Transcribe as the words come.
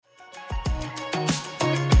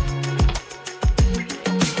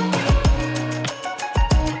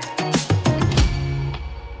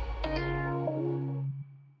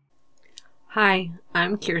Hi,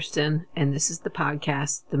 I'm Kirsten, and this is the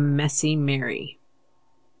podcast, The Messy Mary.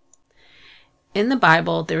 In the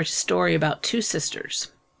Bible, there's a story about two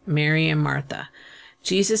sisters, Mary and Martha.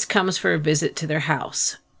 Jesus comes for a visit to their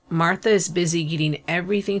house. Martha is busy getting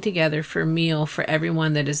everything together for a meal for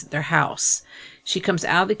everyone that is at their house. She comes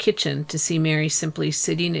out of the kitchen to see Mary simply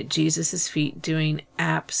sitting at Jesus' feet doing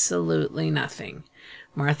absolutely nothing.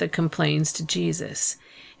 Martha complains to Jesus,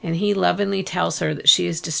 and he lovingly tells her that she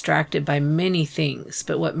is distracted by many things,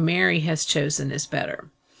 but what Mary has chosen is better.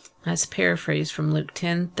 That's paraphrased from Luke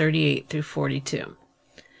 10:38 through 42.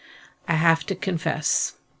 I have to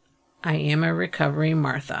confess, I am a recovering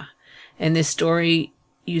Martha, and this story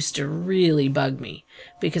used to really bug me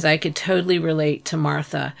because I could totally relate to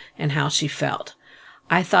Martha and how she felt.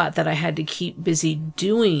 I thought that I had to keep busy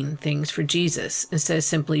doing things for Jesus instead of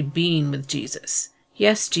simply being with Jesus.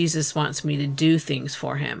 Yes, Jesus wants me to do things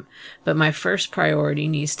for him, but my first priority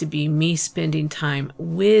needs to be me spending time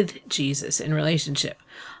with Jesus in relationship.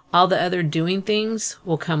 All the other doing things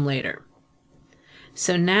will come later.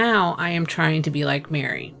 So now I am trying to be like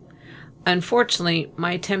Mary. Unfortunately,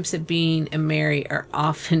 my attempts at being a Mary are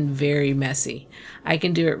often very messy. I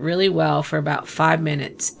can do it really well for about 5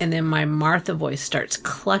 minutes, and then my Martha voice starts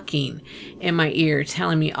clucking in my ear,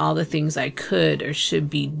 telling me all the things I could or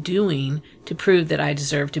should be doing to prove that I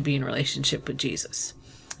deserve to be in relationship with Jesus.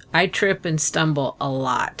 I trip and stumble a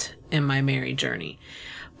lot in my Mary journey,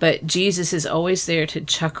 but Jesus is always there to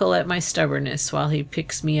chuckle at my stubbornness while he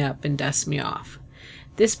picks me up and dusts me off.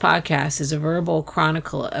 This podcast is a verbal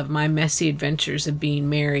chronicle of my messy adventures of being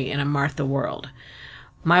Mary in a Martha world.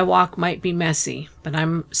 My walk might be messy, but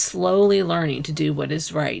I'm slowly learning to do what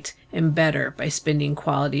is right and better by spending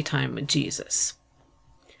quality time with Jesus.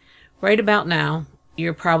 Right about now,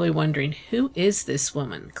 you're probably wondering, who is this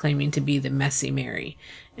woman claiming to be the messy Mary,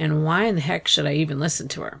 and why in the heck should I even listen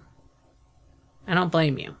to her? I don't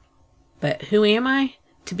blame you. But who am I?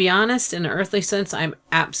 To be honest, in an earthly sense, I'm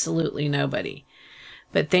absolutely nobody.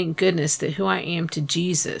 But thank goodness that who I am to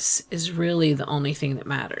Jesus is really the only thing that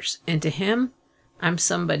matters. And to him, I'm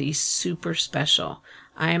somebody super special.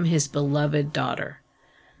 I am his beloved daughter.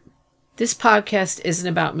 This podcast isn't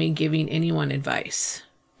about me giving anyone advice.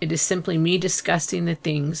 It is simply me discussing the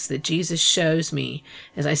things that Jesus shows me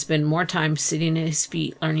as I spend more time sitting at his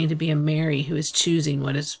feet, learning to be a Mary who is choosing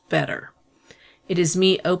what is better. It is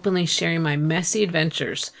me openly sharing my messy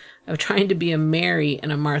adventures of trying to be a Mary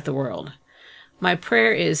in a Martha world. My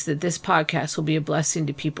prayer is that this podcast will be a blessing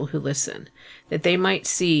to people who listen, that they might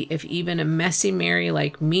see if even a messy Mary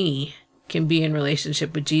like me can be in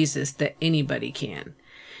relationship with Jesus, that anybody can.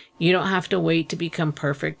 You don't have to wait to become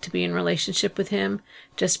perfect to be in relationship with him.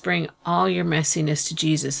 Just bring all your messiness to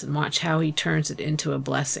Jesus and watch how he turns it into a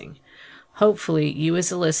blessing. Hopefully, you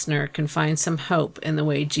as a listener can find some hope in the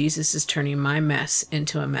way Jesus is turning my mess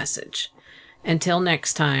into a message. Until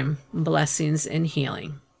next time, blessings and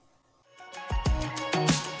healing.